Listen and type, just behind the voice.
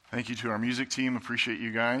Thank you to our music team. Appreciate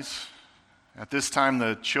you guys. At this time,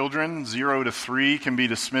 the children 0 to 3 can be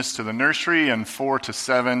dismissed to the nursery and 4 to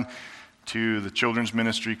 7 to the children's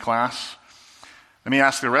ministry class. Let me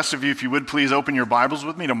ask the rest of you if you would please open your Bibles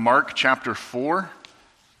with me to Mark chapter 4.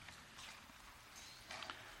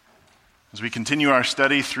 As we continue our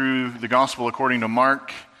study through the gospel according to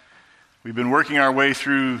Mark, we've been working our way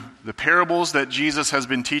through the parables that Jesus has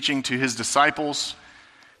been teaching to his disciples,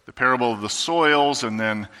 the parable of the soils, and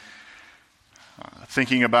then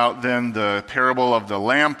thinking about then the parable of the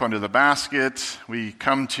lamp under the basket. We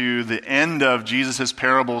come to the end of Jesus'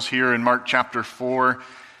 parables here in Mark chapter 4,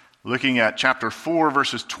 looking at chapter 4,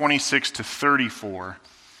 verses 26 to 34.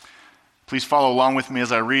 Please follow along with me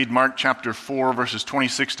as I read Mark chapter 4, verses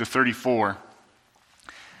 26 to 34.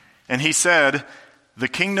 And he said, "The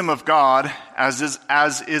kingdom of God as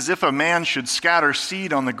is if a man should scatter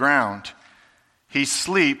seed on the ground. He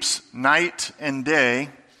sleeps night and day,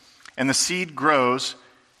 and the seed grows,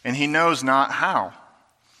 and he knows not how.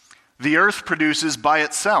 The earth produces by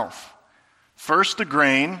itself, first the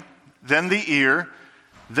grain, then the ear,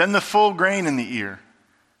 then the full grain in the ear.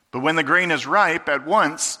 But when the grain is ripe, at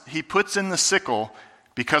once he puts in the sickle,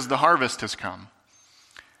 because the harvest has come."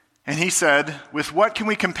 And he said, "With what can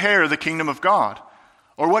we compare the kingdom of God?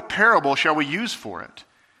 Or what parable shall we use for it?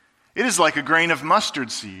 It is like a grain of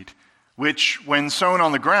mustard seed, which, when sown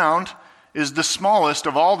on the ground, is the smallest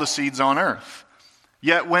of all the seeds on earth.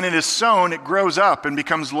 Yet when it is sown, it grows up and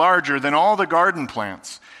becomes larger than all the garden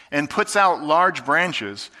plants, and puts out large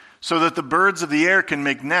branches, so that the birds of the air can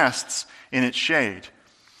make nests in its shade."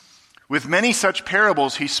 With many such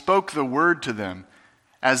parables he spoke the word to them,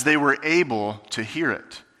 as they were able to hear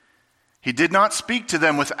it. He did not speak to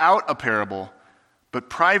them without a parable, but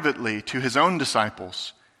privately to his own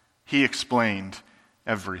disciples he explained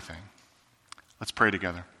everything. Let's pray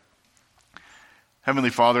together. Heavenly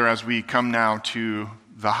Father, as we come now to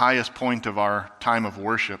the highest point of our time of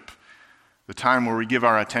worship, the time where we give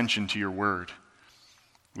our attention to your word,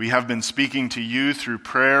 we have been speaking to you through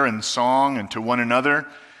prayer and song and to one another,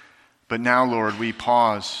 but now, Lord, we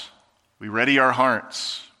pause, we ready our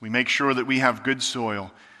hearts, we make sure that we have good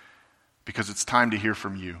soil, because it's time to hear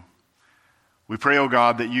from you. We pray, O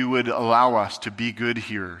God, that you would allow us to be good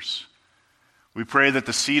hearers. We pray that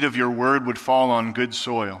the seed of your word would fall on good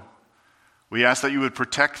soil. We ask that you would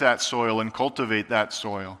protect that soil and cultivate that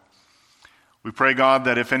soil. We pray, God,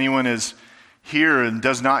 that if anyone is here and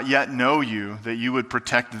does not yet know you, that you would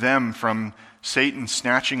protect them from Satan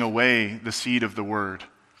snatching away the seed of the word.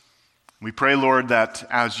 We pray, Lord, that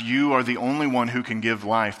as you are the only one who can give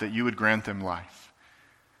life, that you would grant them life.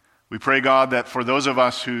 We pray, God, that for those of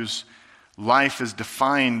us whose life is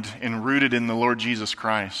defined and rooted in the Lord Jesus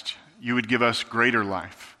Christ, you would give us greater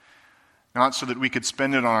life, not so that we could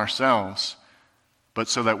spend it on ourselves, but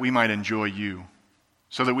so that we might enjoy you,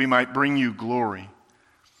 so that we might bring you glory.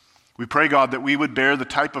 We pray, God, that we would bear the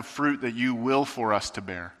type of fruit that you will for us to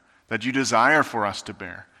bear, that you desire for us to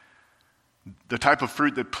bear, the type of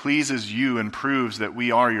fruit that pleases you and proves that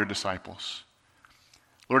we are your disciples.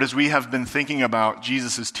 Lord, as we have been thinking about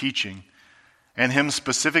Jesus' teaching and him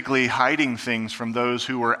specifically hiding things from those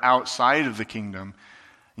who were outside of the kingdom,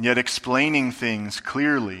 and yet explaining things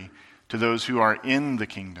clearly to those who are in the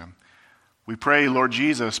kingdom, we pray, Lord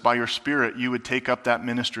Jesus, by your Spirit, you would take up that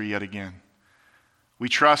ministry yet again. We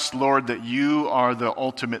trust, Lord, that you are the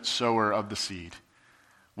ultimate sower of the seed.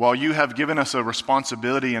 While you have given us a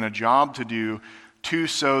responsibility and a job to do to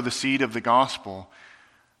sow the seed of the gospel,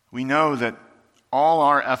 we know that all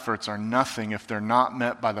our efforts are nothing if they're not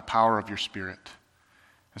met by the power of your Spirit.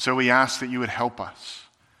 And so we ask that you would help us.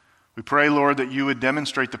 We pray, Lord, that you would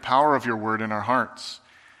demonstrate the power of your word in our hearts.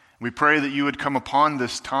 We pray that you would come upon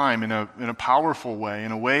this time in a powerful way,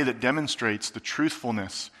 in a way that demonstrates the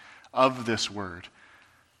truthfulness of this word,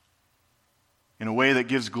 in a way that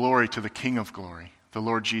gives glory to the King of glory, the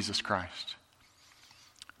Lord Jesus Christ.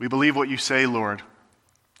 We believe what you say, Lord,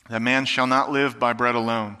 that man shall not live by bread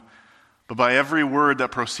alone, but by every word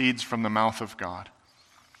that proceeds from the mouth of God.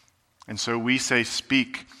 And so we say,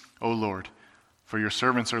 speak, O Lord, for your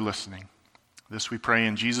servants are listening. This we pray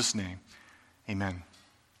in Jesus' name. Amen.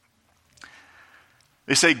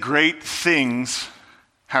 They say great things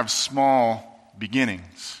have small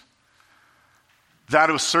beginnings. That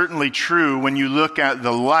was certainly true when you look at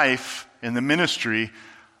the life and the ministry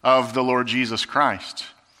of the Lord Jesus Christ.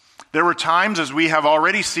 There were times, as we have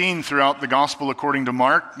already seen throughout the gospel according to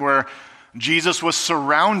Mark, where Jesus was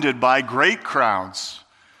surrounded by great crowds,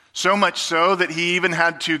 so much so that he even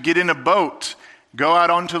had to get in a boat, go out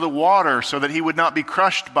onto the water so that he would not be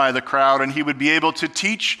crushed by the crowd and he would be able to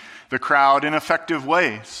teach the crowd in effective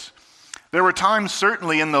ways. There were times,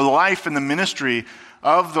 certainly, in the life and the ministry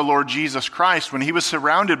of the Lord Jesus Christ when he was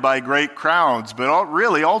surrounded by great crowds. But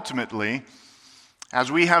really, ultimately,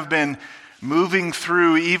 as we have been moving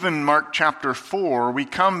through even Mark chapter 4, we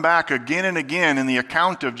come back again and again in the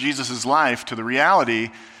account of Jesus' life to the reality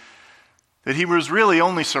that he was really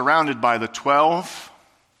only surrounded by the 12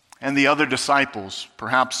 and the other disciples,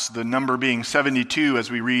 perhaps the number being 72 as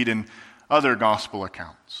we read in other gospel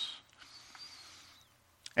accounts.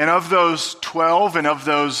 And of those 12 and of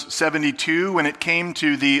those 72, when it came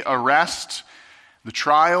to the arrest, the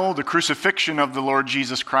trial, the crucifixion of the Lord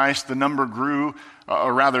Jesus Christ, the number grew,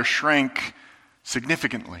 or rather shrank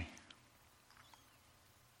significantly.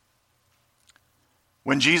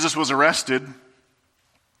 When Jesus was arrested,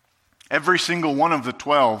 every single one of the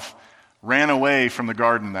 12 ran away from the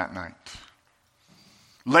garden that night.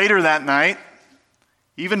 Later that night,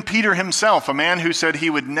 even Peter himself, a man who said he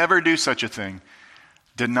would never do such a thing,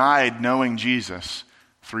 denied knowing Jesus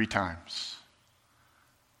 3 times.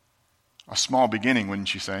 A small beginning,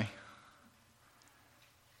 wouldn't you say?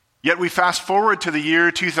 Yet we fast forward to the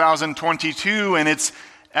year 2022, and it's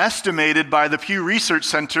estimated by the Pew Research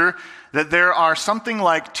Center that there are something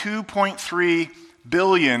like 2.3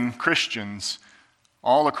 billion Christians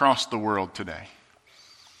all across the world today.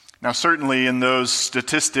 Now, certainly in those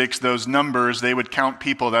statistics, those numbers, they would count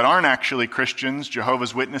people that aren't actually Christians,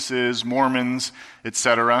 Jehovah's Witnesses, Mormons,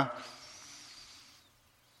 etc.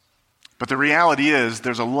 But the reality is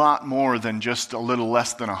there's a lot more than just a little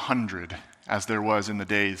less than 100 as there was in the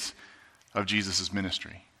days of Jesus'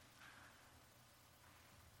 ministry.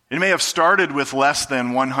 It may have started with less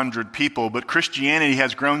than 100 people, but Christianity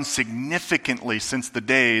has grown significantly since the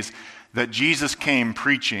days that Jesus came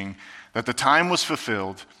preaching that the time was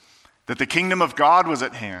fulfilled, that the kingdom of God was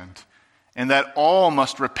at hand, and that all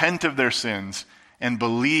must repent of their sins and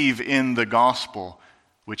believe in the gospel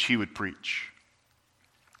which he would preach.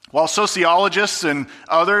 While sociologists and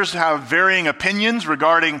others have varying opinions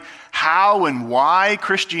regarding how and why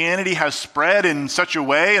Christianity has spread in such a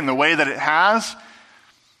way, in the way that it has,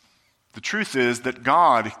 the truth is that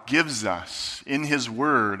God gives us in his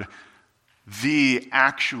word the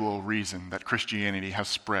actual reason that Christianity has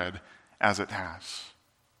spread as it has.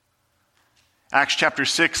 Acts chapter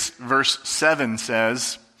 6, verse 7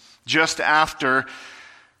 says, just after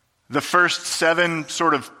the first 7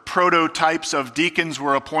 sort of prototypes of deacons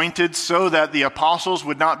were appointed so that the apostles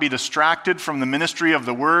would not be distracted from the ministry of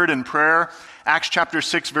the word and prayer, Acts chapter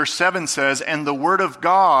 6, verse 7 says, and the word of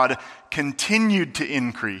God continued to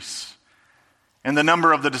increase, and the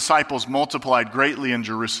number of the disciples multiplied greatly in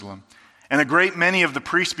Jerusalem, and a great many of the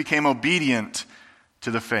priests became obedient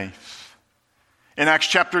to the faith. In Acts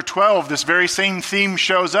chapter 12, this very same theme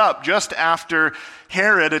shows up just after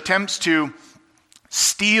Herod attempts to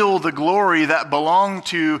steal the glory that belonged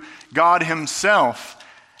to God himself.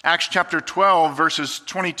 Acts chapter 12, verses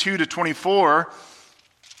 22 to 24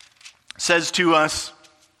 says to us,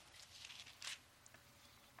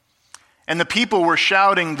 and the people were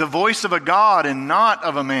shouting, the voice of a God and not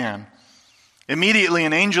of a man. Immediately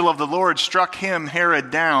an angel of the Lord struck him,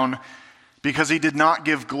 Herod, down because he did not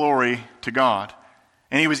give glory to God.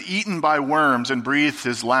 And he was eaten by worms and breathed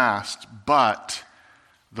his last, but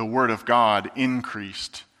the word of God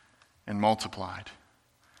increased and multiplied.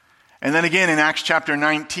 And then again in Acts chapter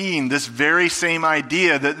 19, this very same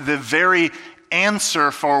idea, that the very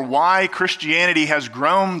answer for why Christianity has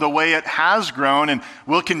grown the way it has grown and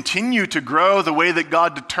will continue to grow the way that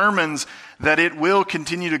God determines that it will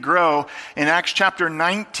continue to grow. In Acts chapter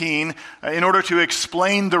 19, in order to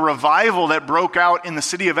explain the revival that broke out in the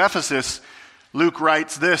city of Ephesus, Luke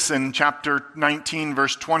writes this in chapter 19,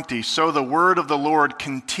 verse 20, so the word of the Lord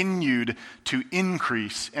continued to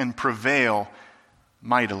increase and prevail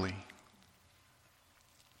mightily.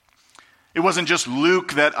 It wasn't just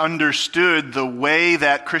Luke that understood the way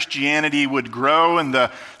that Christianity would grow and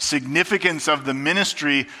the significance of the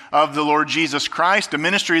ministry of the Lord Jesus Christ, a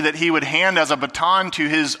ministry that he would hand as a baton to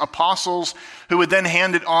his apostles, who would then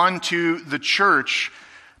hand it on to the church.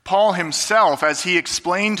 Paul himself, as he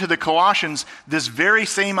explained to the Colossians this very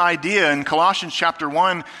same idea in Colossians chapter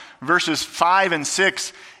 1, verses 5 and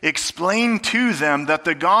 6, explained to them that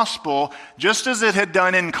the gospel, just as it had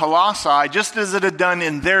done in Colossae, just as it had done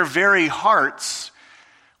in their very hearts,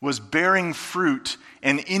 was bearing fruit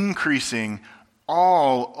and increasing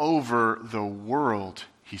all over the world,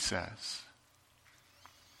 he says.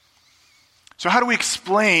 So how do we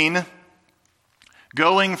explain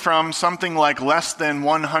going from something like less than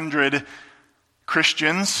 100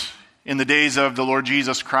 Christians in the days of the Lord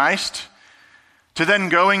Jesus Christ to then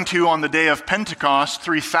going to, on the day of Pentecost,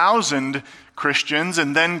 3,000 Christians,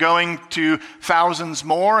 and then going to thousands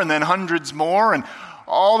more, and then hundreds more, and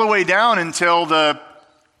all the way down until the,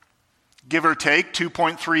 give or take,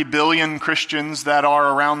 2.3 billion Christians that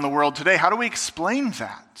are around the world today. How do we explain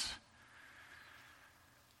that?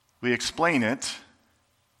 We explain it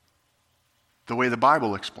the way the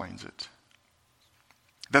Bible explains it.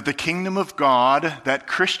 That the kingdom of God, that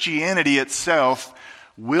Christianity itself,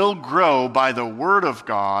 will grow by the Word of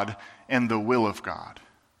God and the will of God.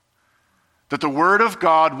 That the Word of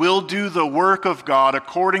God will do the work of God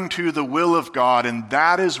according to the will of God, and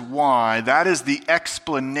that is why, that is the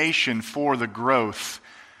explanation for the growth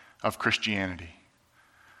of Christianity.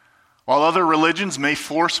 While other religions may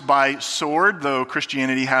force by sword, though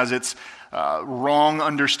Christianity has its wrong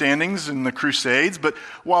understandings in the Crusades, but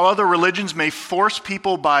while other religions may force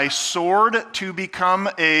people by sword to become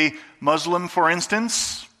a Muslim, for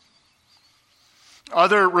instance,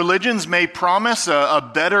 other religions may promise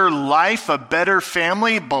a better life, a better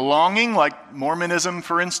family, belonging, like Mormonism,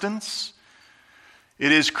 for instance.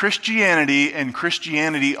 It is Christianity and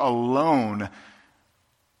Christianity alone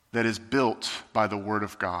that is built by the Word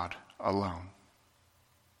of God alone.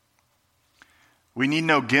 We need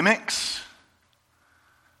no gimmicks.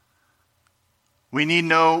 We need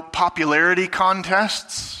no popularity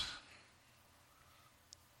contests.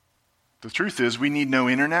 The truth is, we need no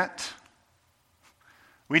internet.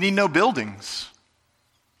 We need no buildings.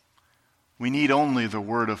 We need only the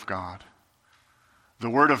Word of God. The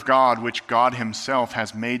Word of God which God Himself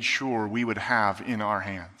has made sure we would have in our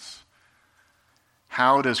hands.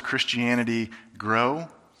 How does Christianity grow?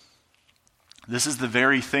 This is the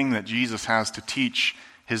very thing that Jesus has to teach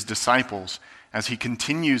His disciples as He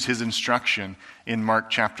continues His instruction in Mark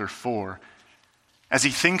chapter 4. As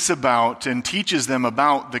He thinks about and teaches them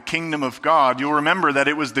about the kingdom of God, you'll remember that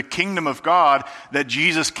it was the kingdom of God that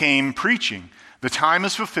Jesus came preaching. The time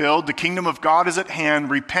is fulfilled, the kingdom of God is at hand,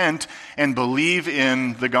 repent and believe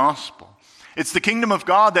in the gospel. It's the kingdom of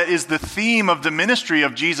God that is the theme of the ministry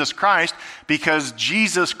of Jesus Christ, because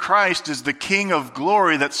Jesus Christ is the King of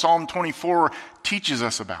glory that Psalm 24 teaches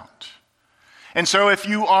us about. And so if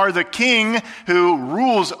you are the king who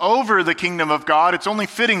rules over the kingdom of God, it's only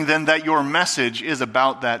fitting then that your message is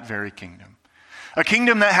about that very kingdom. A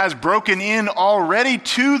kingdom that has broken in already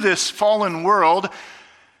to this fallen world,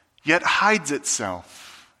 yet hides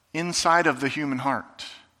itself inside of the human heart.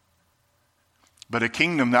 But a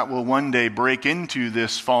kingdom that will one day break into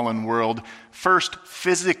this fallen world, first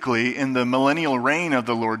physically in the millennial reign of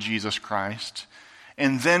the Lord Jesus Christ,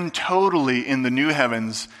 and then totally in the new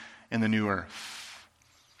heavens and the new earth.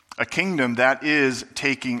 A kingdom that is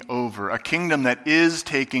taking over, a kingdom that is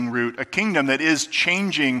taking root, a kingdom that is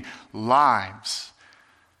changing lives,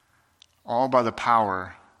 all by the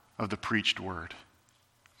power of the preached word.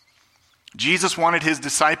 Jesus wanted His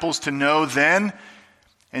disciples to know then,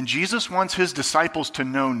 and Jesus wants His disciples to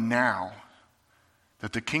know now,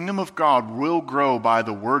 that the kingdom of God will grow by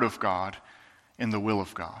the word of God and the will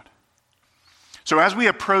of God. So as we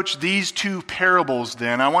approach these two parables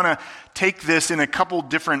then, I want to take this in a couple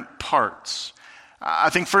different parts. I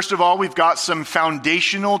think first of all, we've got some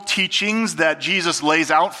foundational teachings that Jesus lays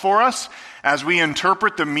out for us as we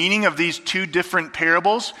interpret the meaning of these two different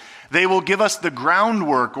parables. They will give us the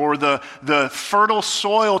groundwork or the fertile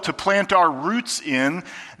soil to plant our roots in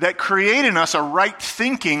that create in us a right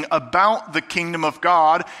thinking about the kingdom of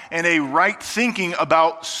God and a right thinking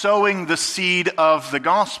about sowing the seed of the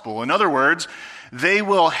gospel. In other words, they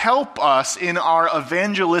will help us in our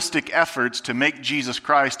evangelistic efforts to make Jesus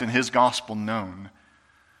Christ and His gospel known.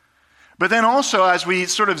 But then also, as we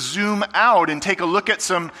sort of zoom out and take a look at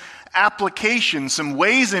some applications, some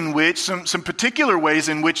ways in which, some particular ways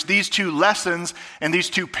in which these two lessons and these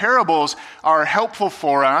two parables are helpful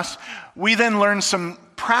for us, we then learn some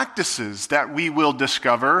practices that we will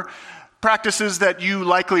discover, practices that you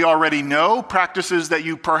likely already know, practices that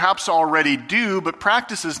you perhaps already do, but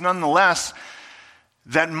practices nonetheless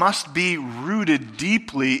that must be rooted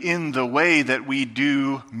deeply in the way that we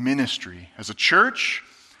do ministry as a church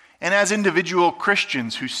and as individual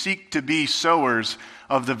Christians who seek to be sowers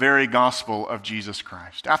of the very gospel of Jesus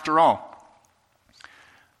Christ. After all,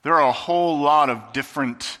 there are a whole lot of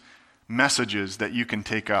different messages that you can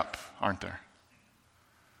take up, aren't there?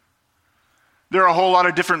 There are a whole lot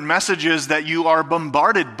of different messages that you are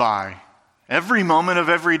bombarded by every moment of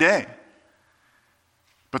every day.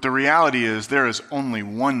 But the reality is there is only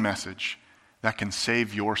one message that can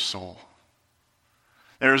save your soul.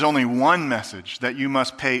 There is only one message that you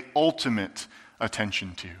must pay ultimate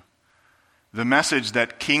attention to. The message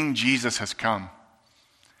that King Jesus has come.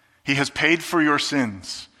 He has paid for your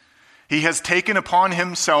sins. He has taken upon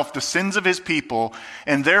himself the sins of his people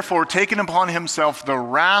and therefore taken upon himself the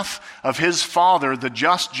wrath of his Father, the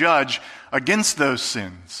just judge, against those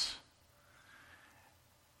sins.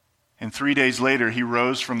 And 3 days later, he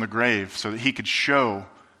rose from the grave so that he could show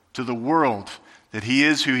to the world that he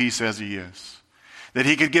is who he says he is. That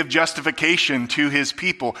he could give justification to his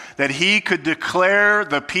people. That he could declare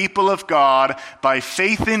the people of God by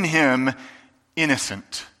faith in him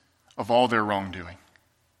innocent of all their wrongdoing.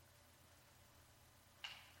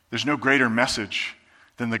 There's no greater message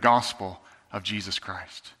than the gospel of Jesus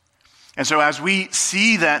Christ. And so as we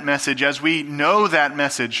see that message, as we know that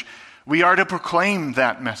message, we are to proclaim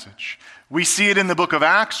that message. We see it in the book of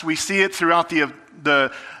Acts. We see it throughout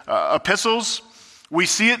the epistles. We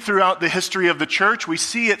see it throughout the history of the church. We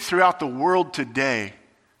see it throughout the world today.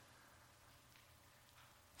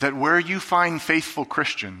 That where you find faithful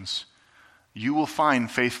Christians, you will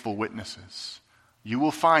find faithful witnesses. You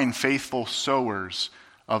will find faithful sowers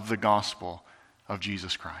of the gospel of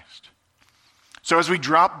Jesus Christ. So as we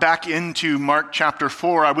drop back into Mark chapter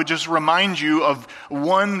 4, I would just remind you of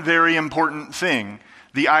one very important thing,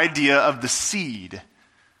 the idea of the seed.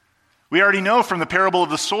 We already know from the parable of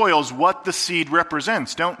the soils what the seed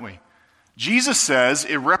represents, don't we? Jesus says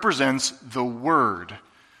it represents the word.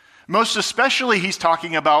 Most especially, he's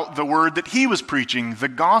talking about the word that he was preaching, the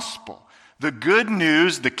gospel. The good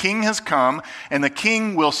news, the king has come, and the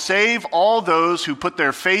king will save all those who put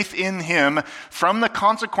their faith in him from the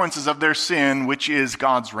consequences of their sin, which is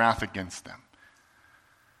God's wrath against them.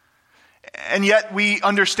 And yet we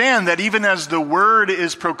understand that even as the word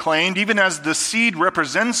is proclaimed, even as the seed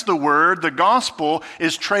represents the word, the gospel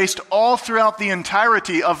is traced all throughout the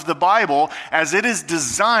entirety of the Bible as it is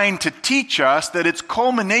designed to teach us that its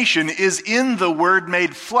culmination is in the word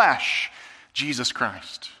made flesh, Jesus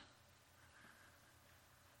Christ.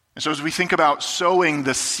 And so as we think about sowing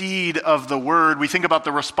the seed of the word, we think about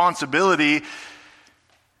the responsibility,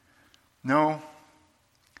 no,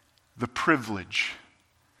 the privilege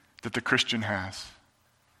that the Christian has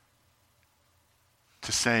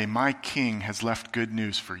to say, my king has left good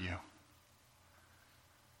news for you.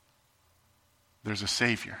 There's a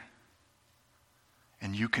Savior,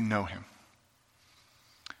 and you can know him.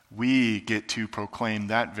 We get to proclaim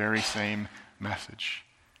that very same message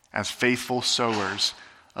as faithful sowers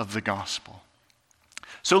of the gospel.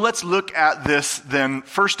 So let's look at this then.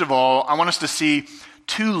 First of all, I want us to see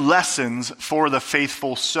two lessons for the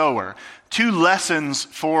faithful sower. Two lessons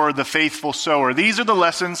for the faithful sower. These are the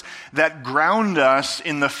lessons that ground us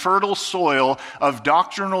in the fertile soil of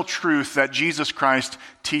doctrinal truth that Jesus Christ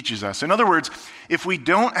teaches us. In other words, if we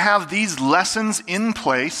don't have these lessons in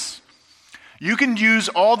place, you can use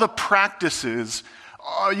all the practices,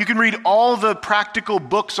 you can read all the practical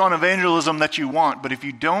books on evangelism that you want, but if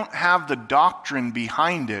you don't have the doctrine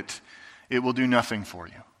behind it, it will do nothing for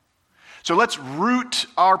you. So let's root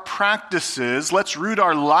our practices, let's root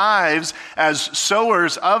our lives as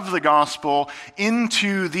sowers of the gospel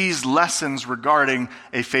into these lessons regarding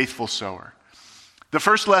a faithful sower. The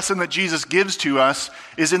first lesson that Jesus gives to us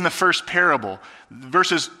is in the first parable,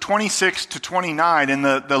 verses 26 to 29, and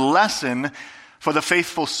the lesson for the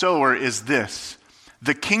faithful sower is this: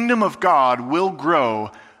 the kingdom of God will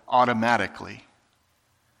grow automatically.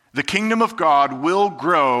 The kingdom of God will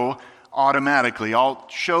grow automatically. I'll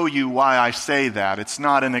show you why I say that. It's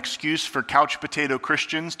not an excuse for couch potato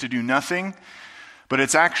Christians to do nothing, but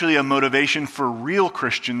it's actually a motivation for real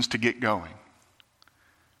Christians to get going.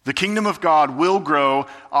 The kingdom of God will grow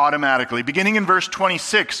automatically. Beginning in verse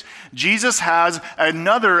 26, Jesus has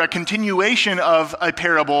a continuation of a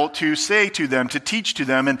parable to say to them, to teach to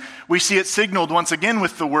them, and we see it signaled once again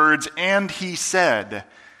with the words, "And he said."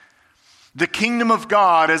 The kingdom of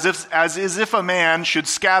God as if a man should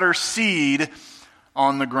scatter seed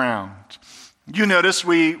on the ground. You notice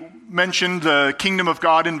we mentioned the kingdom of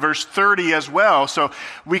God in verse 30 as well. So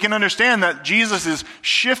we can understand that Jesus is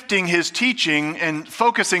shifting his teaching and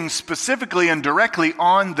focusing specifically and directly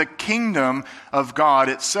on the kingdom of God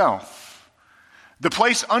itself. The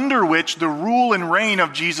place under which the rule and reign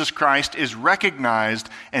of Jesus Christ is recognized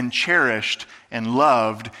and cherished and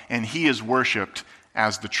loved, and he is worshiped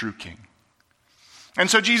as the true king. And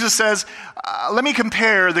so Jesus says, let me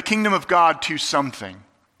compare the kingdom of God to something.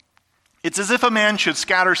 It's as if a man should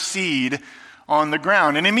scatter seed on the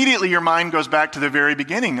ground. And immediately your mind goes back to the very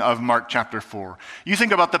beginning of Mark chapter 4. You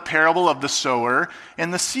think about the parable of the sower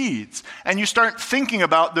and the seeds. And you start thinking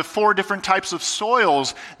about the 4 different types of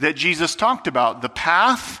soils that Jesus talked about. The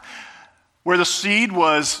path, where the seed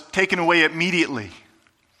was taken away immediately.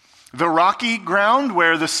 The rocky ground,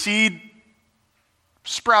 where the seed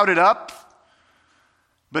sprouted up,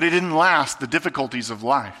 but it didn't last the difficulties of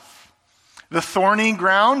life. The thorny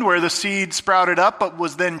ground where the seed sprouted up but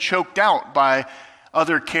was then choked out by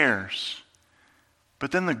other cares.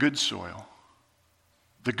 But then the good soil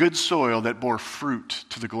that bore fruit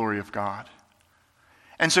to the glory of God.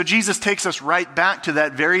 And so Jesus takes us right back to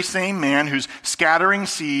that very same man who's scattering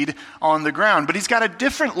seed on the ground. But he's got a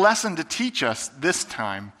different lesson to teach us this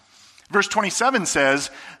time. Verse 27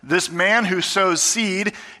 says, this man who sows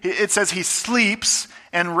seed, it says he sleeps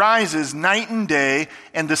and rises night and day,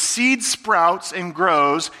 and the seed sprouts and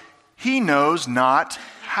grows, he knows not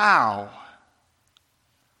how.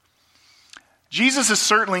 Jesus is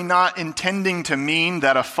certainly not intending to mean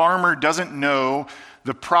that a farmer doesn't know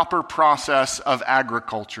the proper process of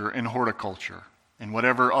agriculture and horticulture and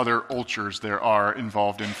whatever other ultures there are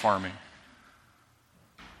involved in farming.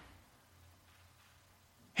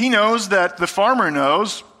 He knows that the farmer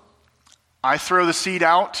knows, I throw the seed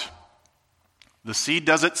out, the seed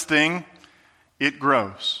does its thing, it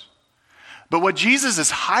grows. But what Jesus is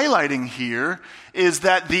highlighting here is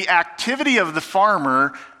that the activity of the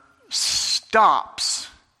farmer stops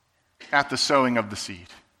at the sowing of the seed.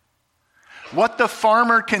 What the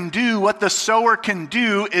farmer can do, what the sower can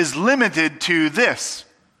do, is limited to this.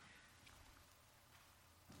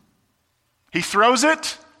 He throws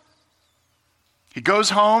it, he goes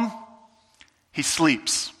home, he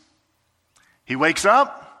sleeps. He wakes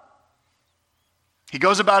up, he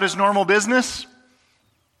goes about his normal business,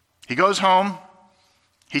 he goes home,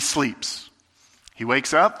 he sleeps. He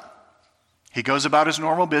wakes up, he goes about his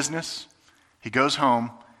normal business, he goes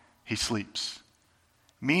home, he sleeps.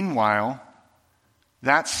 Meanwhile,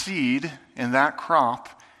 that seed and that crop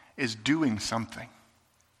is doing something.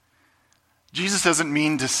 Jesus doesn't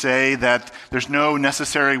mean to say that there's no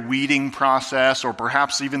necessary weeding process or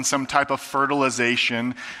perhaps even some type of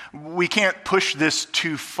fertilization. We can't push this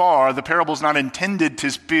too far. The parable is not intended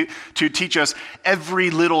to teach us every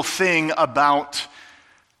little thing about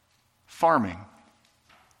farming.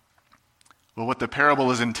 But what the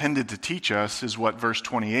parable is intended to teach us is what verse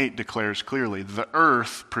 28 declares clearly. The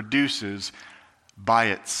earth produces by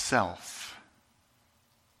itself.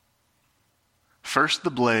 First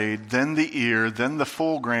the blade, then the ear, then the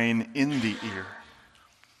full grain in the ear.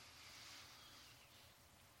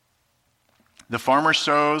 The farmer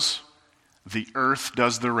sows, the earth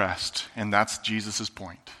does the rest, and that's Jesus'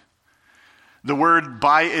 point. The word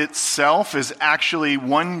by itself is actually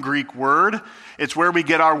one Greek word. It's where we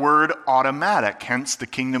get our word automatic, hence the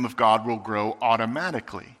kingdom of God will grow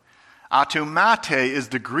automatically. Automate is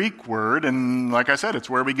the Greek word, and like I said, it's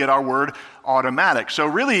where we get our word automatic. So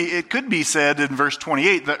really, it could be said in verse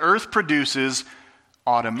 28, the earth produces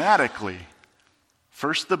automatically.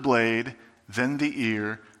 First the blade, then the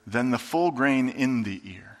ear, then the full grain in the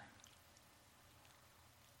ear.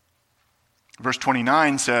 Verse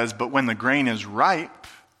 29 says, but when the grain is ripe,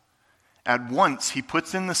 at once he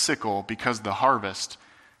puts in the sickle because the harvest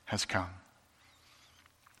has come.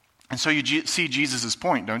 And so you see Jesus'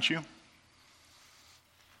 point, don't you?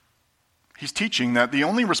 He's teaching that the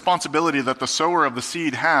only responsibility that the sower of the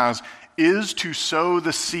seed has is to sow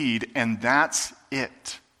the seed, and that's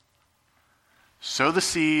it. Sow the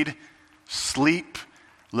seed, sleep,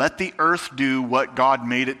 let the earth do what God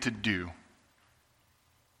made it to do.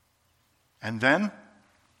 And then,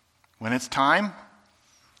 when it's time,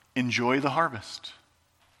 enjoy the harvest.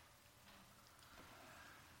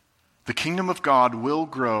 The kingdom of God will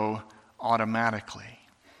grow automatically.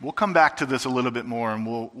 We'll come back to this a little bit more, and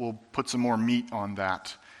we'll put some more meat on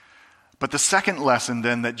that. But the second lesson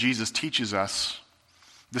then that Jesus teaches us,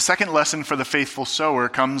 the second lesson for the faithful sower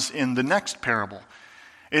comes in the next parable.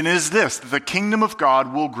 And it is this: the kingdom of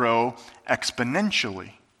God will grow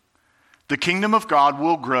exponentially. The kingdom of God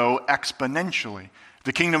will grow exponentially.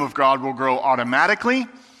 The kingdom of God will grow automatically,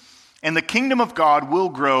 and the kingdom of God will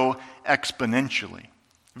grow exponentially.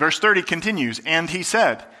 Verse 30 continues, and he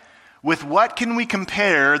said, with what can we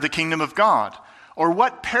compare the kingdom of God? Or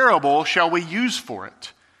what parable shall we use for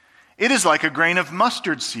it? It is like a grain of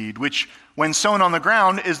mustard seed, which, when sown on the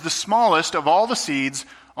ground, is the smallest of all the seeds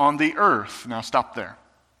on the earth. Now stop there.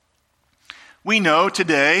 We know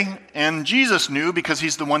today, and Jesus knew because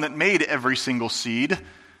he's the one that made every single seed,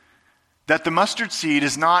 that the mustard seed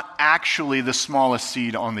is not actually the smallest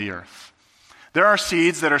seed on the earth. There are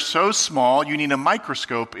seeds that are so small you need a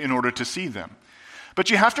microscope in order to see them. But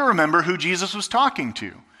you have to remember who Jesus was talking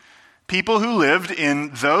to. People who lived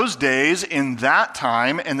in those days, in that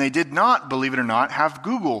time, and they did not, believe it or not, have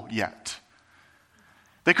Google yet.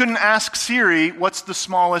 They couldn't ask Siri, what's the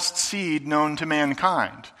smallest seed known to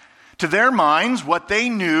mankind? To their minds, what they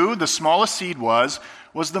knew the smallest seed was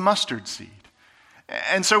the mustard seed.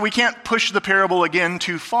 And so we can't push the parable again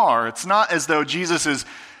too far. It's not as though Jesus is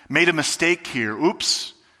made a mistake here.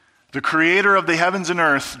 Oops, the creator of the heavens and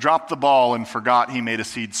earth dropped the ball and forgot he made a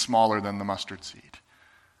seed smaller than the mustard seed.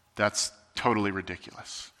 That's totally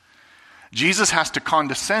ridiculous. Jesus has to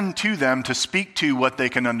condescend to them to speak to what they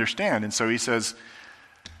can understand. And so he says,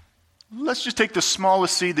 let's just take the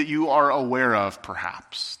smallest seed that you are aware of,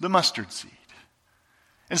 perhaps, the mustard seed.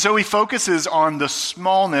 And so he focuses on the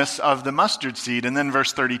smallness of the mustard seed. And then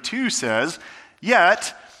verse 32 says,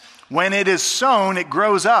 yet when it is sown, it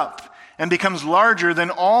grows up and becomes larger than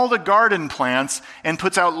all the garden plants and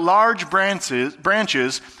puts out large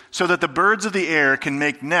branches so that the birds of the air can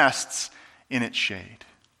make nests in its shade.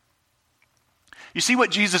 You see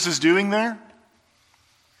what Jesus is doing there?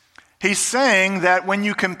 He's saying that when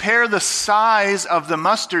you compare the size of the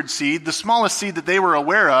mustard seed, the smallest seed that they were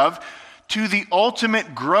aware of, to the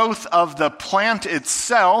ultimate growth of the plant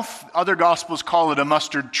itself, other gospels call it a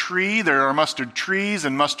mustard tree. There are mustard trees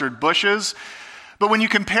and mustard bushes. But when you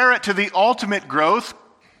compare it to the ultimate growth,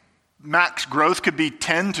 max growth could be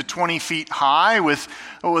 10 to 20 feet high with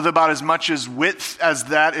about as much as width as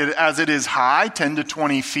it is high, 10 to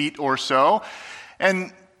 20 feet or so.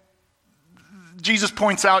 And Jesus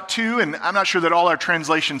points out too, and I'm not sure that all our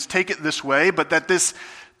translations take it this way, but that this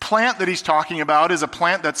plant that he's talking about is a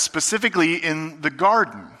plant that's specifically in the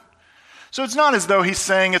garden. So it's not as though he's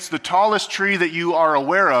saying it's the tallest tree that you are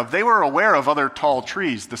aware of. They were aware of other tall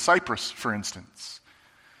trees, the cypress, for instance.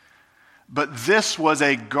 But this was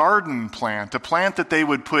a garden plant, a plant that they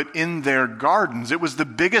would put in their gardens. It was the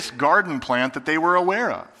biggest garden plant that they were aware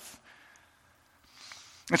of.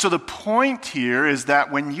 And so the point here is that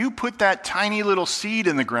when you put that tiny little seed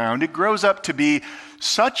in the ground, it grows up to be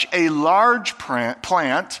such a large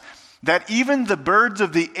plant that even the birds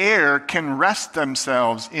of the air can rest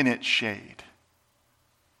themselves in its shade.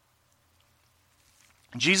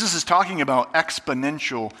 Jesus is talking about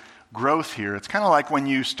exponential growth here. It's kind of like when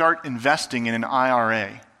you start investing in an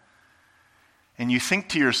IRA and you think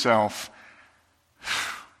to yourself,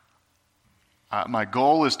 my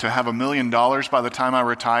goal is to have $1 million by the time I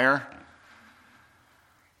retire.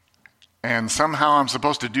 And somehow I'm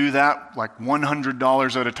supposed to do that like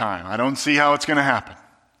 $100 at a time. I don't see how it's going to happen.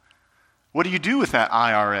 What do you do with that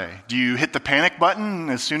IRA? Do you hit the panic button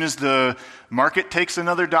as soon as the market takes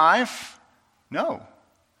another dive? No.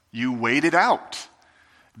 You wait it out.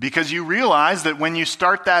 Because you realize that when you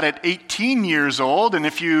start that at 18 years old, and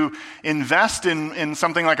if you invest in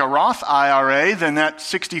something like a Roth IRA, then at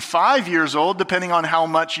 65 years old, depending on how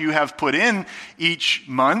much you have put in each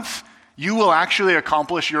month, you will actually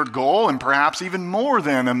accomplish your goal and perhaps even more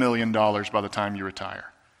than $1 million by the time you retire.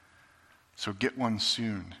 So get one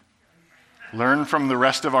soon. Learn from the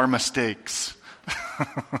rest of our mistakes.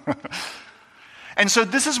 And so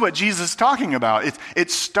this is what Jesus is talking about.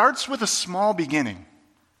 It starts with a small beginning.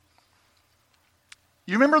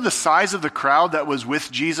 You remember the size of the crowd that was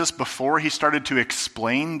with Jesus before he started to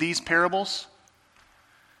explain these parables?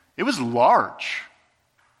 It was large.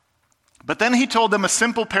 But then he told them a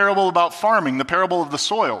simple parable about farming, the parable of the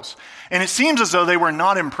soils. And it seems as though they were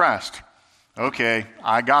not impressed. Okay,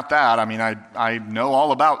 I got that. I mean, I know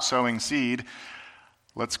all about sowing seed.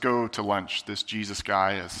 Let's go to lunch. This Jesus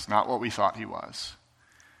guy is not what we thought he was.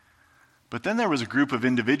 But then there was a group of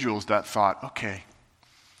individuals that thought, okay,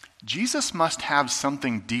 Jesus must have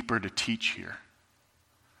something deeper to teach here.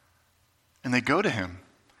 And they go to him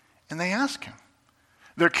and they ask him.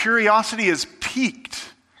 Their curiosity is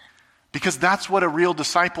piqued because that's what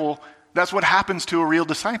happens to a real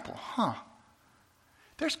disciple.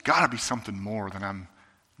 There's got to be something more that I'm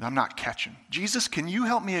not catching. Jesus, can you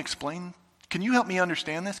help me explain? Can you help me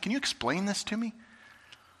understand this? Can you explain this to me?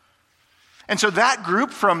 And so that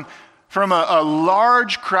group from a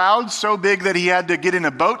large crowd so big that he had to get in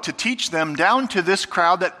a boat to teach them down to this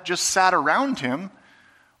crowd that just sat around him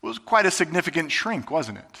was quite a significant shrink,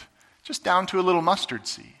 wasn't it? Just down to a little mustard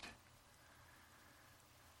seed.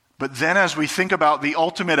 But then as we think about the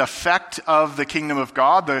ultimate effect of the kingdom of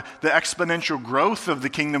God, the exponential growth of the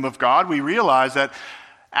kingdom of God, we realize that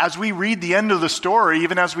as we read the end of the story,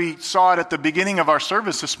 even as we saw it at the beginning of our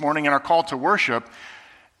service this morning in our call to worship,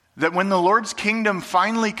 that when the Lord's kingdom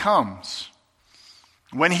finally comes,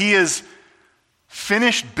 when he is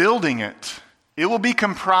finished building it, it will be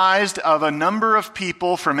comprised of a number of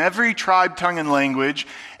people from every tribe, tongue, and language,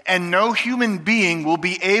 and no human being will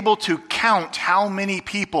be able to count how many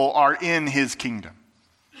people are in his kingdom.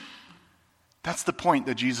 That's the point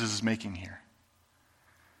that Jesus is making here.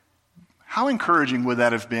 How encouraging would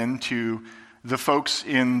that have been to the folks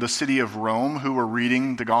in the city of Rome who were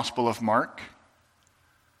reading the Gospel of Mark?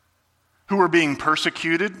 Who were being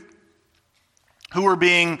persecuted, who were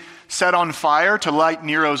being set on fire to light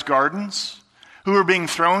Nero's gardens, who were being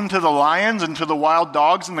thrown to the lions and to the wild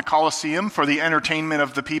dogs in the Colosseum for the entertainment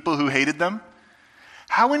of the people who hated them?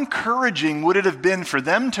 How encouraging would it have been for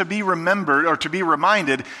them to be remembered or to be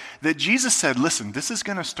reminded that Jesus said, listen, this is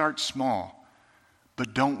going to start small,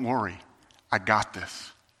 but don't worry, I got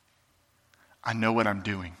this. I know what I'm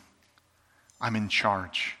doing. I'm in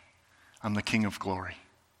charge. I'm the King of glory.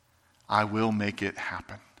 I will make it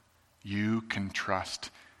happen. You can trust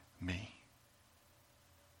me.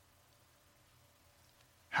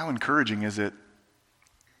 How encouraging is it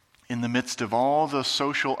in the midst of all the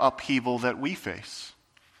social upheaval that we face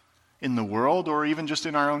in the world or even just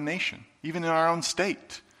in our own nation, even in our own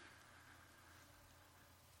state?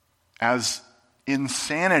 As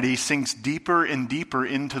insanity sinks deeper and deeper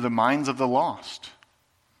into the minds of the lost,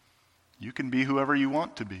 you can be whoever you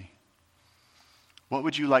want to be. What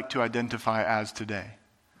would you like to identify as today?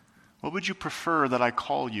 What would you prefer that I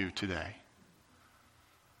call you today?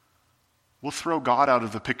 We'll throw God out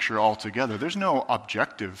of the picture altogether. There's no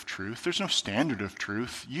objective truth. There's no standard of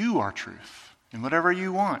truth. You are truth. And whatever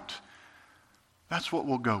you want, that's what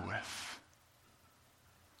we'll go with.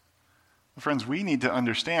 Well, friends, we need to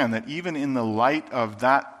understand that even in the light of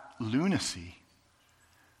that lunacy,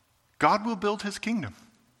 God will build his kingdom.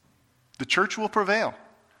 The church will prevail.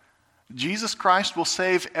 Jesus Christ will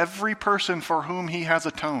save every person for whom he has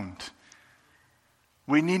atoned.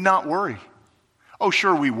 We need not worry. Oh,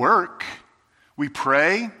 sure, we work, we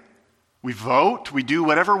pray, we vote, we do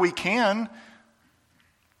whatever we can,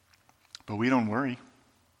 but we don't worry.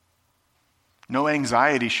 No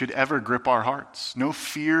anxiety should ever grip our hearts. No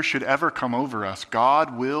fear should ever come over us.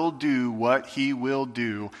 God will do what he will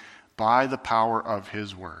do by the power of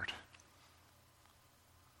his word.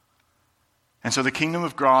 And so the kingdom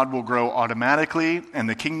of God will grow automatically, and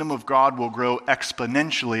the kingdom of God will grow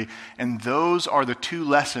exponentially. And those are the two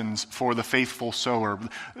lessons for the faithful sower.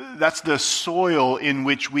 That's the soil in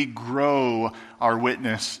which we grow our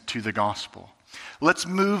witness to the gospel. Let's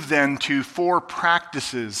move then to 4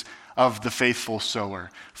 practices of the faithful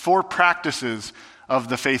sower. 4 practices of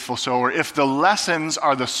the faithful sower. If the lessons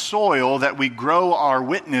are the soil that we grow our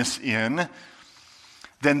witness in,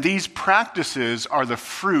 then these practices are the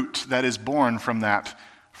fruit that is born from that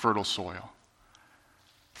fertile soil.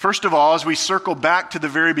 First of all, as we circle back to the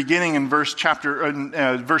very beginning in verse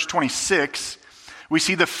 26, we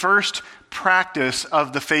see the first practice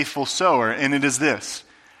of the faithful sower, and it is this: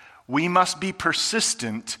 we must be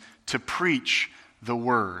persistent to preach the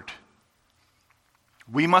word.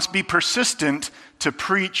 We must be persistent to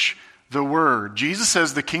preach the word. Jesus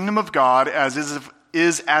says the kingdom of God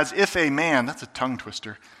is as if a man, that's a tongue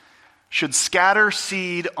twister, should scatter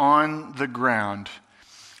seed on the ground.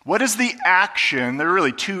 What is the action? There are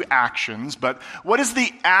really 2 actions, but what is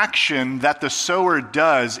the action that the sower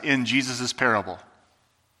does in Jesus' parable?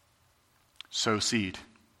 Sow seed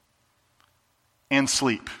and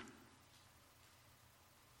sleep.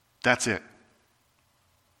 That's it.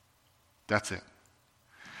 That's it.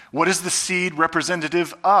 What is the seed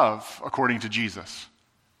representative of, according to Jesus?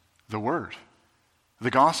 The word. The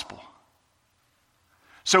gospel.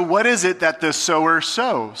 So what is it that the sower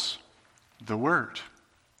sows? The word.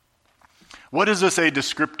 What is this a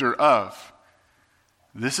descriptor of?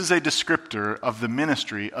 This is a descriptor of the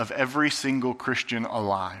ministry of every single Christian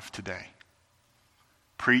alive today.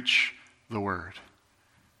 Preach the word.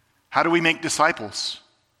 How do we make disciples?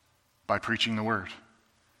 By preaching the word.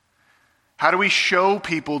 How do we show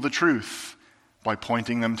people the truth? By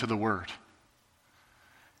pointing them to the word.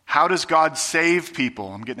 How does God save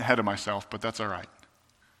people? I'm getting ahead of myself, but that's all right.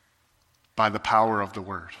 By the power of the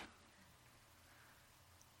word.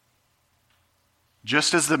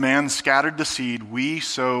 Just as the man scattered the seed, we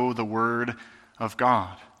sow the word of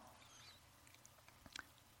God.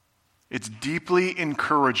 It's deeply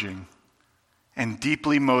encouraging and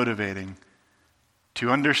deeply motivating to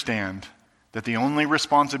understand that the only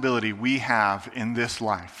responsibility we have in this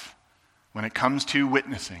life when it comes to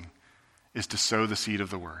witnessing is to sow the seed of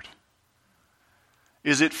the word.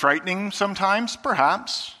 Is it frightening sometimes?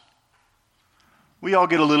 Perhaps. We all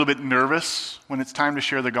get a little bit nervous when it's time to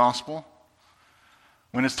share the gospel,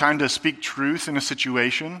 when it's time to speak truth in a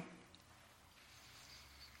situation.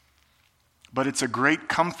 But it's a great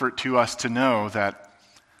comfort to us to know that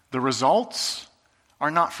the results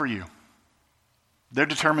are not for you. They're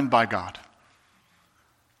determined by God.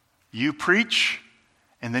 You preach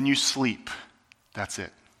and then you sleep. That's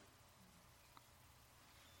it.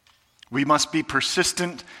 We must be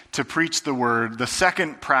persistent to preach the word. The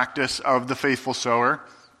second practice of the faithful sower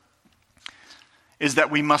is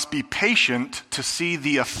that we must be patient to see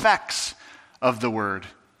the effects of the word.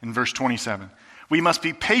 In verse 27, we must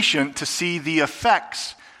be patient to see the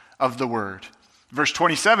effects of the word. Verse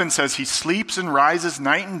 27 says, he sleeps and rises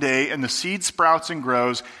night and day, and the seed sprouts and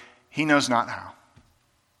grows. He knows not how.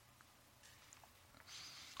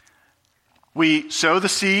 We sow the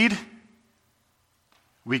seed.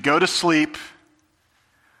 We go to sleep.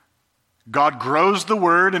 God grows the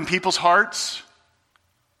word in people's hearts.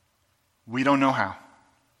 We don't know how.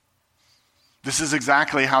 This is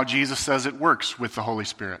exactly how Jesus says it works with the Holy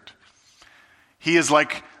Spirit. He is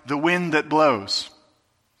like the wind that blows.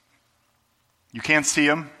 You can't see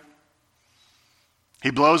him.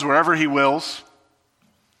 He blows wherever he wills,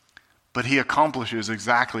 but he accomplishes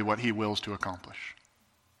exactly what he wills to accomplish.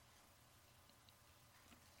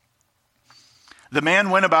 The man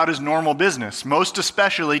went about his normal business. Most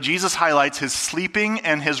especially, Jesus highlights his sleeping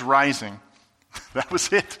and his rising. That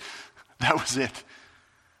was it. That was it.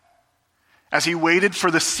 As he waited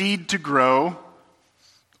for the seed to grow,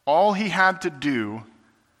 all he had to do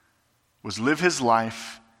was live his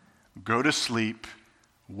life, go to sleep,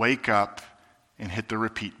 wake up, and hit the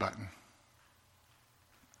repeat button.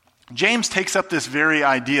 James takes up this very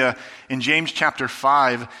idea in James chapter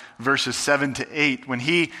 5, verses 7 to 8, when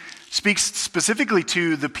he speaks specifically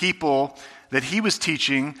to the people that he was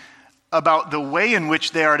teaching about the way in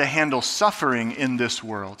which they are to handle suffering in this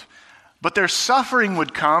world. But their suffering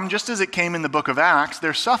would come, just as it came in the book of Acts,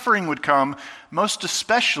 their suffering would come most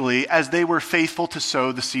especially as they were faithful to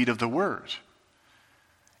sow the seed of the word.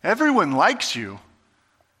 Everyone likes you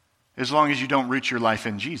as long as you don't root your life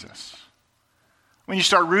in Jesus. When you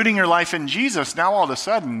start rooting your life in Jesus, now all of a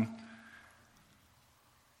sudden,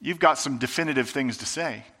 you've got some definitive things to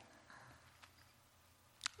say.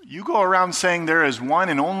 You go around saying there is one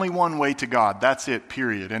and only one way to God. That's it,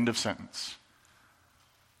 period, end of sentence.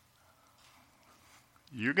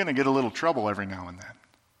 You're going to get a little trouble every now and then.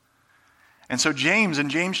 And so James, in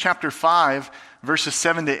James chapter 5, verses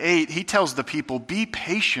 7 to 8, he tells the people, be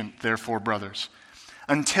patient, therefore, brothers,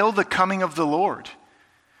 until the coming of the Lord.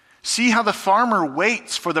 See how the farmer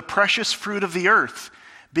waits for the precious fruit of the earth,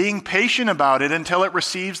 being patient about it until it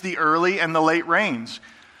receives the early and the late rains.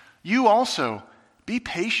 You also be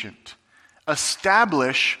patient.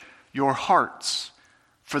 Establish your hearts,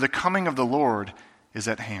 for the coming of the Lord is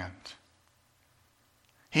at hand.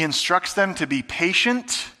 He instructs them to be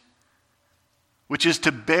patient, which is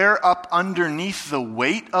to bear up underneath the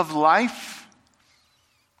weight of life.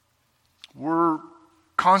 We're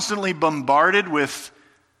constantly bombarded with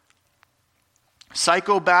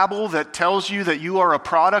psychobabble that tells you that you are a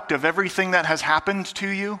product of everything that has happened to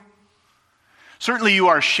you. Certainly you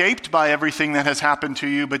are shaped by everything that has happened to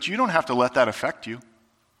you, but you don't have to let that affect you.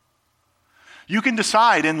 You can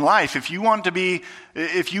decide in life if you want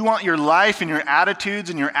your life and your attitudes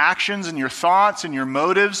and your actions and your thoughts and your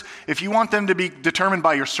motives, if you want them to be determined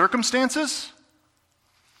by your circumstances,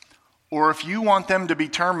 or if you want them to be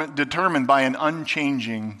determined by an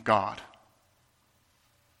unchanging God.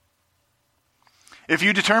 If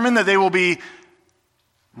you determine that they will be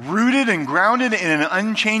rooted and grounded in an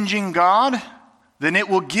unchanging God, then it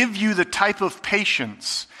will give you the type of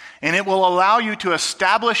patience, and it will allow you to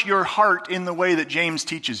establish your heart in the way that James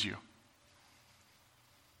teaches you.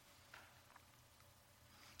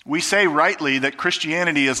 We say rightly that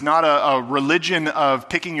Christianity is not a religion of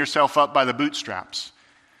picking yourself up by the bootstraps.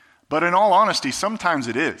 But in all honesty, sometimes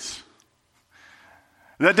it is.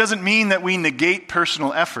 That doesn't mean that we negate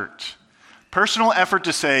personal effort. Personal effort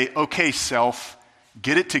to say, okay, self,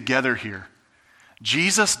 get it together here.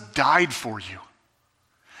 Jesus died for you.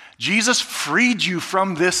 Jesus freed you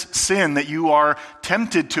from this sin that you are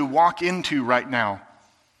tempted to walk into right now.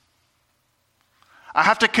 I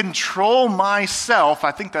have to control myself.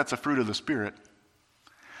 I think that's a fruit of the Spirit.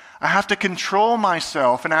 I have to control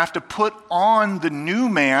myself, and I have to put on the new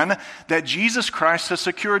man that Jesus Christ has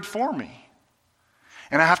secured for me.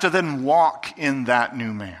 And I have to then walk in that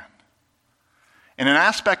new man. And an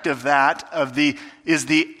aspect of that is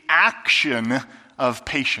the action of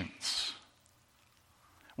patience.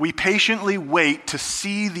 We patiently wait to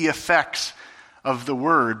see the effects of the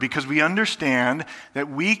word because we understand that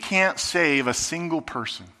we can't save a single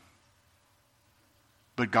person,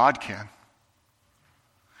 but God can.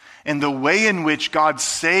 And the way in which God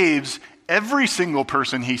saves every single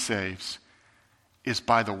person he saves is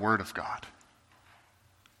by the word of God.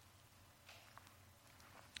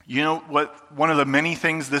 You know what? One of the many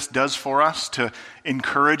things this does for us to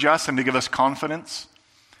encourage us and to give us confidence?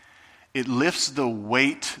 It lifts the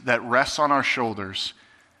weight that rests on our shoulders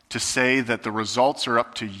to say that the results are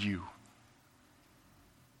up to you.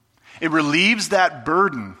 It relieves that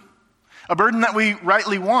burden, a burden that we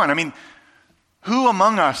rightly want. I mean, who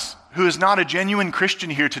among us who is not a genuine Christian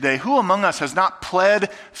here today, who among us has not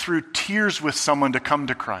pled through tears with someone to come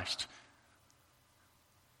to Christ?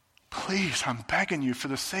 Please, I'm begging you, for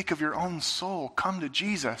the sake of your own soul, come to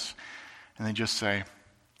Jesus. And they just say,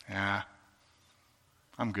 yeah,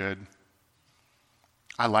 I'm good.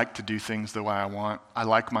 I like to do things the way I want. I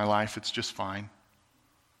like my life. It's just fine.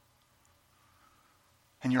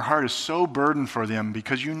 And your heart is so burdened for them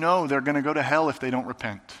because you know they're going to go to hell if they don't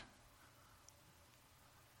repent.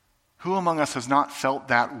 Who among us has not felt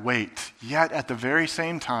that weight? Yet at the very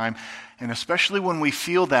same time, and especially when we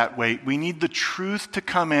feel that weight, we need the truth to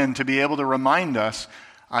come in to be able to remind us,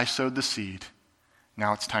 I sowed the seed.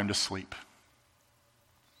 Now it's time to sleep.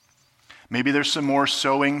 Maybe there's some more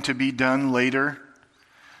sowing to be done later,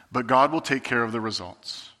 but God will take care of the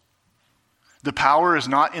results. The power is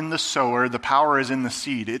not in the sower, the power is in the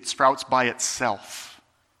seed. It sprouts by itself,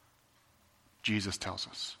 Jesus tells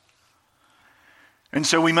us. And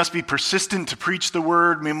so we must be persistent to preach the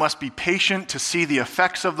word. We must be patient to see the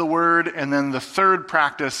effects of the word. And then the third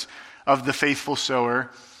practice of the faithful sower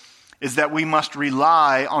is that we must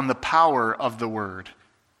rely on the power of the word.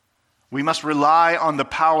 We must rely on the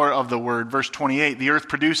power of the word. Verse 28, the earth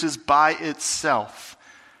produces by itself.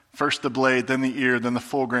 First the blade, then the ear, then the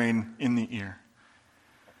full grain in the ear.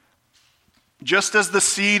 Just as the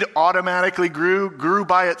seed automatically grew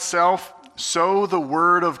by itself, so the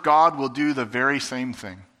word of God will do the very same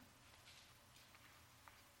thing.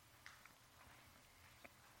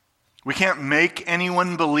 We can't make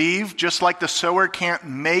anyone believe, just like the sower can't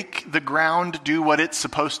make the ground do what it's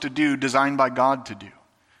supposed to do, designed by God to do.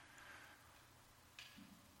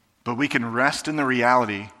 But we can rest in the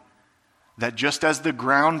reality that just as the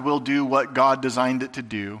ground will do what God designed it to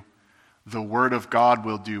do, the word of God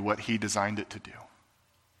will do what he designed it to do.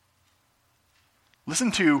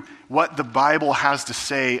 Listen to what the Bible has to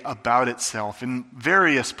say about itself in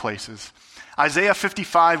various places. Isaiah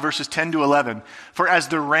 55 verses 10 to 11. For as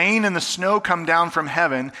the rain and the snow come down from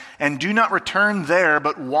heaven and do not return there,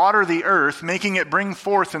 but water the earth, making it bring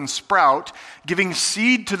forth and sprout, giving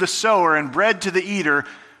seed to the sower and bread to the eater,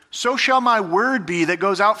 so shall my word be that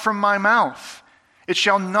goes out from my mouth. It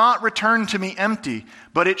shall not return to me empty,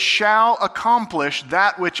 but it shall accomplish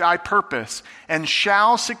that which I purpose, and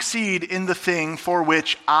shall succeed in the thing for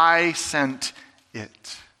which I sent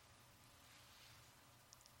it.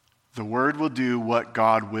 The word will do what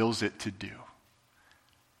God wills it to do.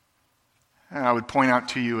 And I would point out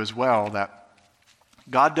to you as well that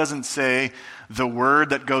God doesn't say the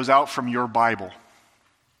word that goes out from your Bible.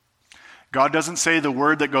 God doesn't say the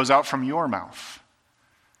word that goes out from your mouth.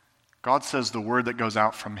 God says the word that goes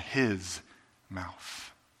out from his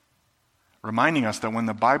mouth. Reminding us that when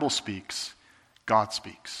the Bible speaks, God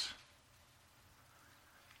speaks.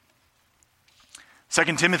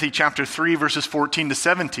 2 Timothy chapter 3, verses 14 to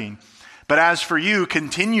 17. But as for you,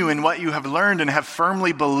 continue in what you have learned and have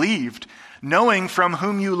firmly believed, knowing from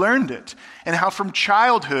whom you learned it, and how from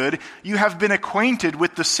childhood you have been acquainted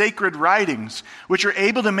with the sacred writings, which are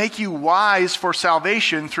able to make you wise for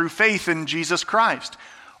salvation through faith in Jesus Christ.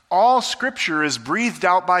 All Scripture is breathed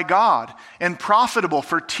out by God and profitable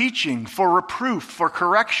for teaching, for reproof, for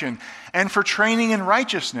correction, and for training in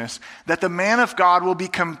righteousness, that the man of God will be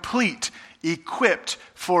complete, equipped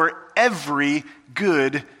for every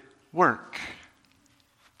good work.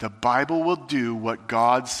 The Bible will do what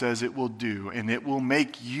God says it will do, and it will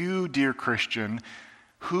make you, dear Christian,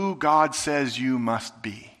 who God says you must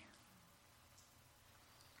be.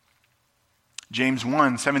 James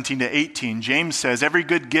 1, 17 to 18, James says, every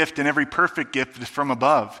good gift and every perfect gift is from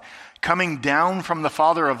above, coming down from the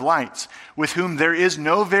Father of lights, with whom there is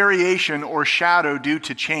no variation or shadow due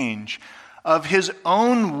to change. Of his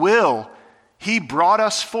own will, he brought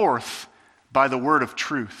us forth by the word of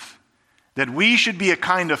truth, that we should be a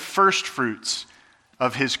kind of first fruits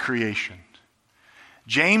of his creation.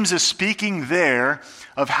 James is speaking there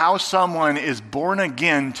of how someone is born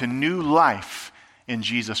again to new life in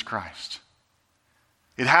Jesus Christ.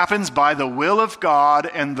 It happens by the will of God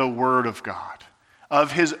and the word of God.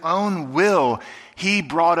 Of his own will, he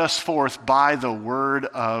brought us forth by the word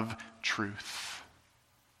of truth.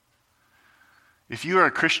 If you are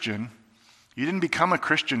a Christian, you didn't become a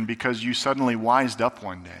Christian because you suddenly wised up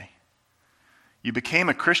one day. You became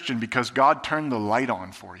a Christian because God turned the light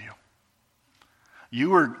on for you.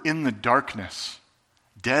 You were in the darkness,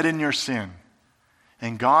 dead in your sin,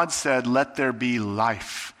 and God said, let there be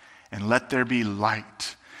life. And let there be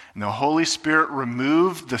light. And the Holy Spirit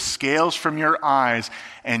removed the scales from your eyes,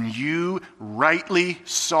 and you rightly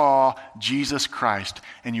saw Jesus Christ,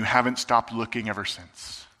 and you haven't stopped looking ever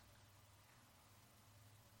since.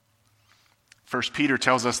 1 Peter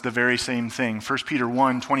tells us the very same thing. 1 Peter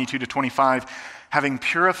 1, 22 to 25. having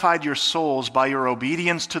purified your souls by your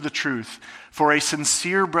obedience to the truth, for a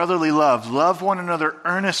sincere brotherly love, love one another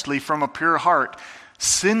earnestly from a pure heart,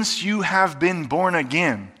 since you have been born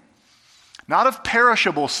again, not of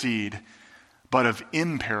perishable seed, but of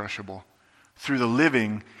imperishable, through the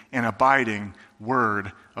living and abiding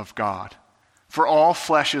Word of God. For all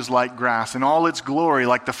flesh is like grass, and all its glory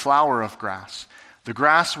like the flower of grass. The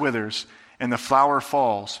grass withers, and the flower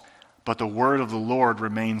falls, but the word of the Lord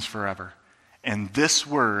remains forever. And this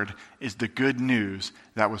word is the good news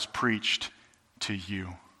that was preached to you.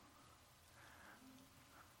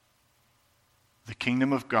 The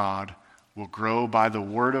kingdom of God will grow by the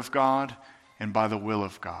word of God and by the will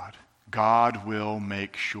of God. God will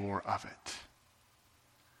make sure of it.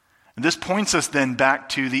 And this points us then back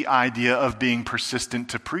to the idea of being persistent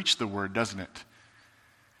to preach the word, doesn't it?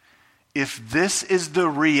 If this is the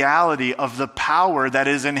reality of the power that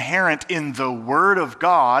is inherent in the Word of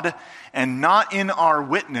God and not in our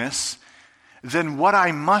witness, then what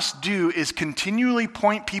I must do is continually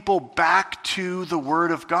point people back to the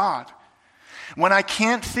Word of God. When I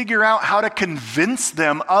can't figure out how to convince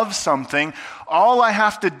them of something, all I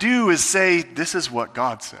have to do is say, this is what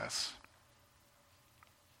God says.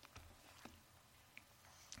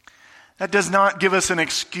 That does not give us an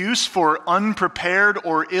excuse for unprepared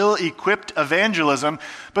or ill-equipped evangelism,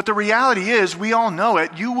 but the reality is, we all know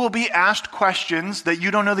it, you will be asked questions that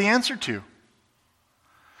you don't know the answer to.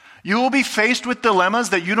 You will be faced with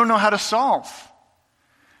dilemmas that you don't know how to solve.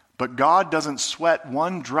 But God doesn't sweat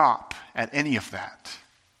one drop at any of that.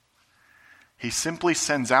 He simply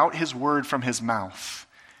sends out His word from His mouth,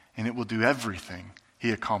 and it will do everything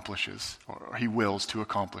He accomplishes, or He wills to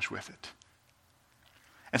accomplish with it.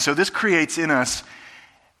 And so this creates in us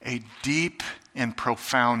a deep and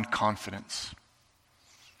profound confidence.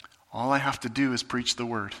 All I have to do is preach the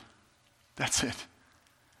word. That's it.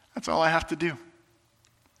 That's all I have to do.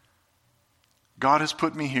 God has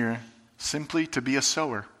put me here simply to be a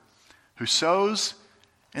sower who sows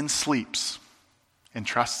and sleeps and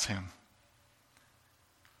trusts Him.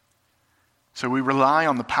 So we rely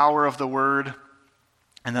on the power of the word.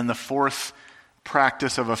 And then the fourth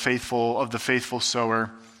practice of the faithful sower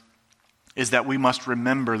is that we must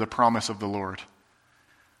remember the promise of the Lord.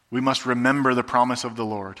 We must remember the promise of the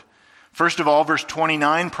Lord. First of all, verse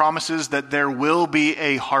 29 promises that there will be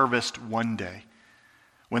a harvest one day.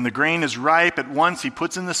 When the grain is ripe, at once He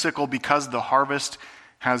puts in the sickle because the harvest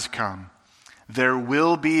has come. There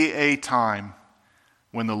will be a time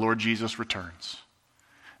when the Lord Jesus returns.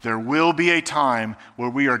 There will be a time where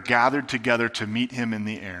we are gathered together to meet Him in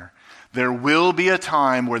the air. There will be a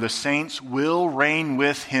time where the saints will reign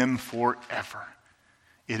with Him forever.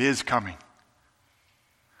 It is coming.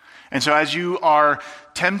 And so as you are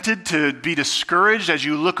tempted to be discouraged, as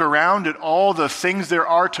you look around at all the things there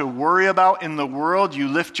are to worry about in the world, you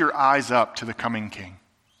lift your eyes up to the coming King.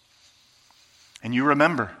 And you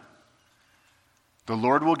remember, the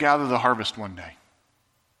Lord will gather the harvest one day.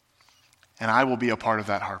 And I will be a part of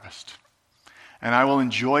that harvest. And I will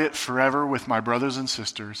enjoy it forever with my brothers and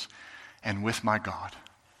sisters and with my God.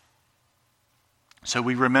 So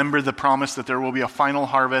we remember the promise that there will be a final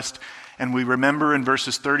harvest, and we remember in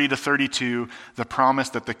verses 30 to 32 the promise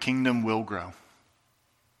that the kingdom will grow.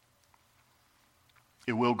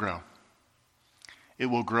 It will grow. It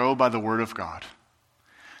will grow by the word of God,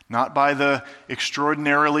 not by the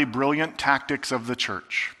extraordinarily brilliant tactics of the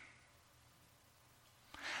church,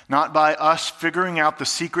 not by us figuring out the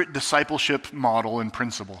secret discipleship model and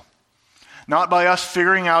principle, not by us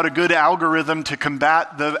figuring out a good algorithm to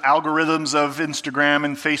combat the algorithms of Instagram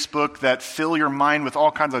and Facebook that fill your mind with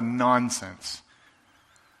all kinds of nonsense.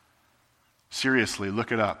 Seriously,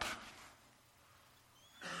 look it up.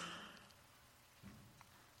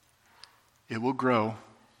 It will grow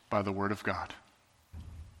by the word of God.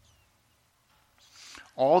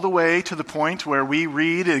 All the way to the point where we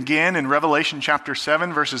read again in Revelation chapter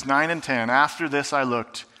 7, verses 9 and 10, "After this I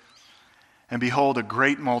looked, and behold, a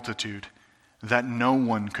great multitude that no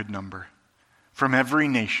one could number, from every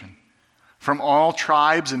nation, from all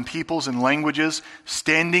tribes and peoples and languages,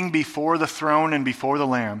 standing before the throne and before the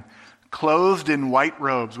Lamb, clothed in white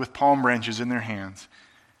robes with palm branches in their hands,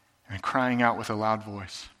 and crying out with a loud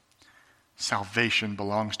voice, 'Salvation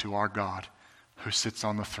belongs to our God who sits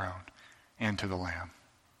on the throne and to the Lamb.'"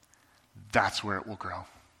 That's where it will grow.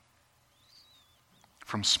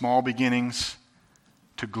 From small beginnings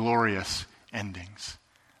to glorious endings.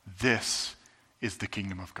 This is the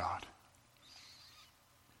kingdom of God.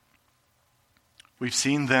 We've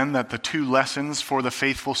seen then that the two lessons for the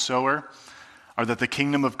faithful sower are that the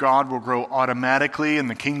kingdom of God will grow automatically and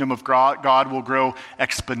the kingdom of God will grow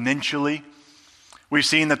exponentially. We've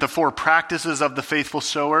seen that the 4 practices of the faithful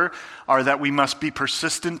sower are that we must be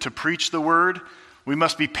persistent to preach the word, we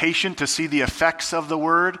must be patient to see the effects of the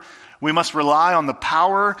word, we must rely on the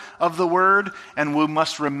power of the word, and we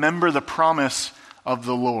must remember the promise of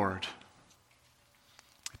the Lord.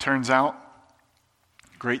 It turns out,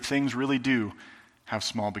 great things really do have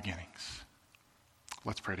small beginnings.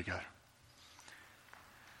 Let's pray together.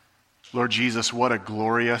 Lord Jesus, what a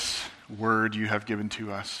glorious word you have given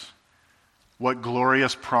to us. What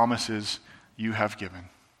glorious promises you have given.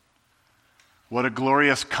 What a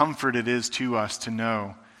glorious comfort it is to us to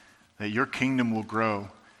know that your kingdom will grow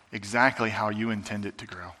exactly how you intend it to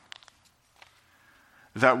grow.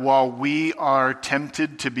 That while we are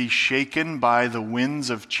tempted to be shaken by the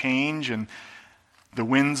winds of change and the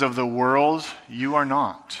winds of the world, you are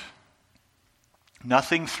not.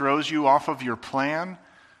 Nothing throws you off of your plan.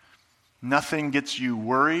 Nothing gets you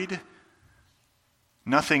worried.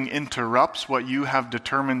 Nothing interrupts what you have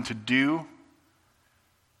determined to do.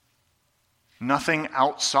 Nothing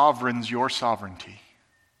out-sovereigns your sovereignty.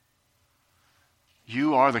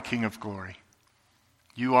 You are the King of glory.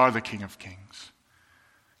 You are the King of kings.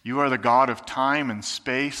 You are the God of time and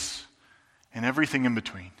space and everything in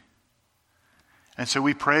between. And so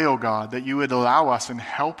we pray, O God, that you would allow us and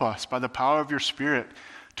help us by the power of your Spirit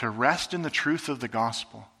to rest in the truth of the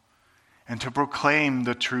gospel and to proclaim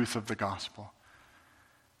the truth of the gospel.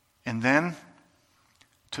 And then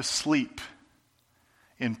to sleep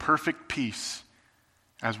in perfect peace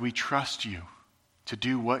as we trust you to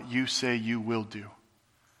do what you say you will do.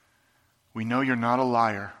 We know you're not a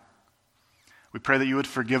liar. We pray that you would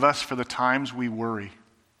forgive us for the times we worry.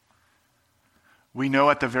 We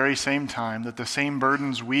know at the very same time that the same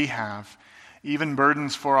burdens we have, even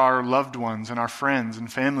burdens for our loved ones and our friends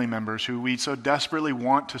and family members who we so desperately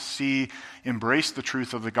want to see embrace the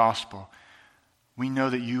truth of the gospel, we know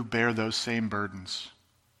that you bear those same burdens.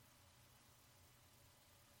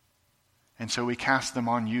 And so we cast them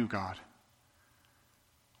on you, God.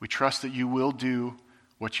 We trust that you will do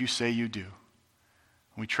what you say you do.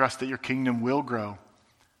 We trust that your kingdom will grow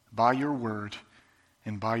by your word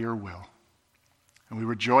and by your will. And we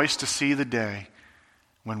rejoice to see the day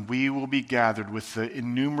when we will be gathered with the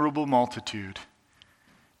innumerable multitude,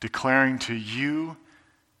 declaring to you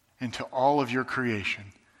and to all of your creation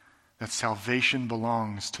that salvation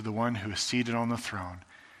belongs to the one who is seated on the throne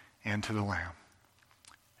and to the Lamb.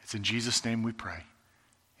 It's in Jesus' name we pray.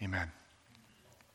 Amen.